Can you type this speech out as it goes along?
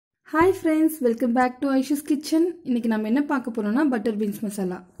Hi friends, welcome back to Aisha's Kitchen. இன்னைக்கு நம்ம என்ன பார்க்க போறோம்னா பட்டர் பீன்ஸ்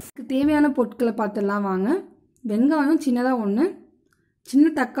மசாலா. இதுக்கு தேவையான பொருட்களை பார்த்தலாம் வாங்க. வெங்காயம் சின்னதா 1, சின்ன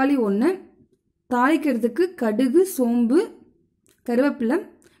தக்காளி 1, தாளிக்கிறதுக்கு கடுகு, சோம்பு, கறிவேப்பிலை,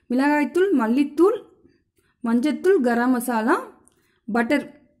 மிளகாய்த்தூள், மல்லித்தூள், மஞ்சள்தூள், கரம் மசாலா, பட்டர்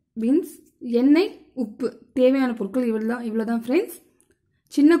பீன்ஸ், எண்ணெய், உப்பு. தேவையான பொருட்கள் இவ்வளவுதான் फ्रेंड्स.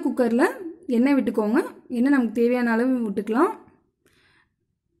 சின்ன குக்கர்ல எண்ணெய் விட்டுக்கோங்க. எண்ணெய் நமக்கு தேவையான அளவு விட்டுக்கலாம்.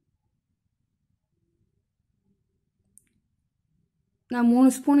 நான் 3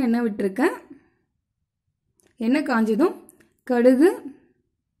 ஸ்பூன் எண்ணெய் விட்டுருக்கேன். எண்ணெய் காஞ்சதும் கடுகு,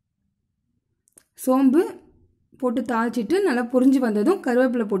 சோம்பு போட்டு தாளிச்சிட்டு நல்லா பொரிஞ்சு வந்ததும்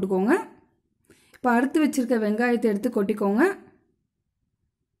கறிவேப்பிலை போட்டுக்கோங்க. இப்போ அறுத்து வச்சிருக்க வெங்காயத்தை எடுத்து கொட்டிக்கோங்க.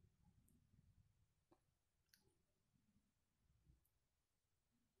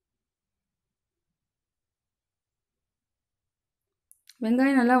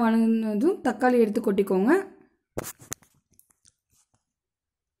 வெங்காயம் நல்லா வதங்கினதும் தக்காளி எடுத்து கொட்டிக்கோங்க.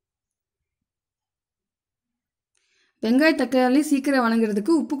 வெங்காய தக்காளி சீக்கிரம்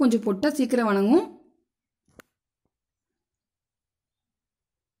வணங்குறதுக்கு உப்பு கொஞ்சம் போட்டால் சீக்கிரம் வணங்கும்.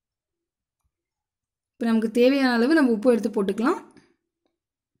 இப்போ நமக்கு தேவையான அளவு நம்ம உப்பு எடுத்து போட்டுக்கலாம்.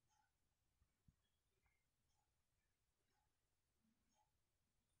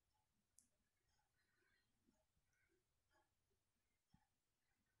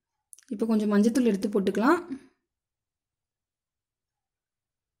 இப்போ கொஞ்சம் மஞ்சள்தூள் எடுத்து போட்டுக்கலாம்.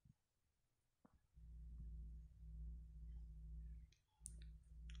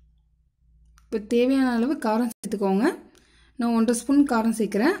 இப்போ தேவையான அளவு காரம் சேர்த்துக்கோங்க. நான் 1.5 ஸ்பூன் காரம்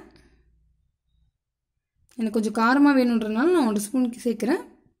சேர்க்குறேன். எனக்கு கொஞ்சம் காரமாக வேணுன்றதுனால நான் 1 ஸ்பூன் சேர்க்குறேன்.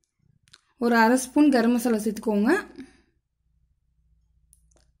 ஒரு 1/2 ஸ்பூன் கரம் மசாலா சேர்த்துக்கோங்க.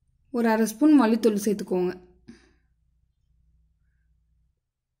 ஒரு 1/2 ஸ்பூன் மல்லித்தூள் சேர்த்துக்கோங்க.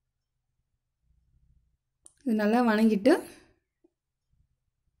 இது நல்லா வணங்கிட்டு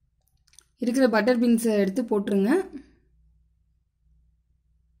இருக்கிற பட்டர் பீன்ஸை எடுத்து போட்டுருங்க.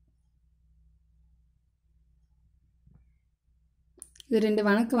 இது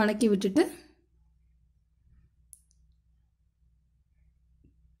 2 வணக்கி விட்டுட்டு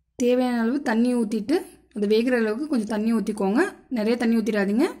தேவையான அளவு தண்ணி ஊற்றிட்டு அது வேகிற அளவுக்கு கொஞ்சம் தண்ணி ஊற்றிக்கோங்க. நிறைய தண்ணி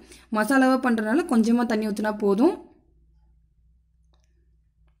ஊற்றிடாதீங்க. மசாலாவை பண்ணுறதுனால கொஞ்சமாக தண்ணி ஊற்றினா போதும்.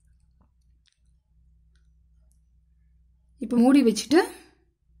 இப்போ மூடி வச்சுட்டு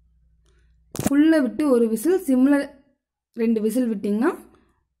ஃபுல்லாக விட்டு ஒரு விசில், சிம்மில் 2 விசில் விட்டிங்கன்னா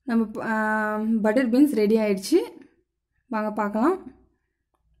நம்ம பட்டர் பீன்ஸ் ரெடி ஆயிடுச்சு. வாங்க பார்க்கலாம்.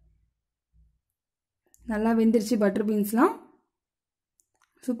 நல்லா வெந்துருச்சு. பட்டர் பீன்ஸ்லாம்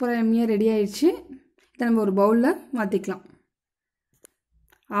சூப்பராக எம்மியாக ரெடி ஆயிடுச்சு. இதை நம்ம ஒரு பவுலில் மாற்றிக்கலாம்.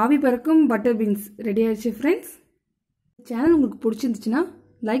 ஆவி பறக்கும் பட்டர் பீன்ஸ் ரெடி ஆயிடுச்சு ஃப்ரெண்ட்ஸ். சேனல் உங்களுக்கு பிடிச்சிருந்துச்சுன்னா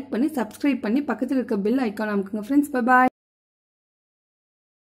லைக் பண்ணி சப்ஸ்கிரைப் பண்ணி பக்கத்தில் இருக்க bell icon அமுக்குங்க friends. Bye bye.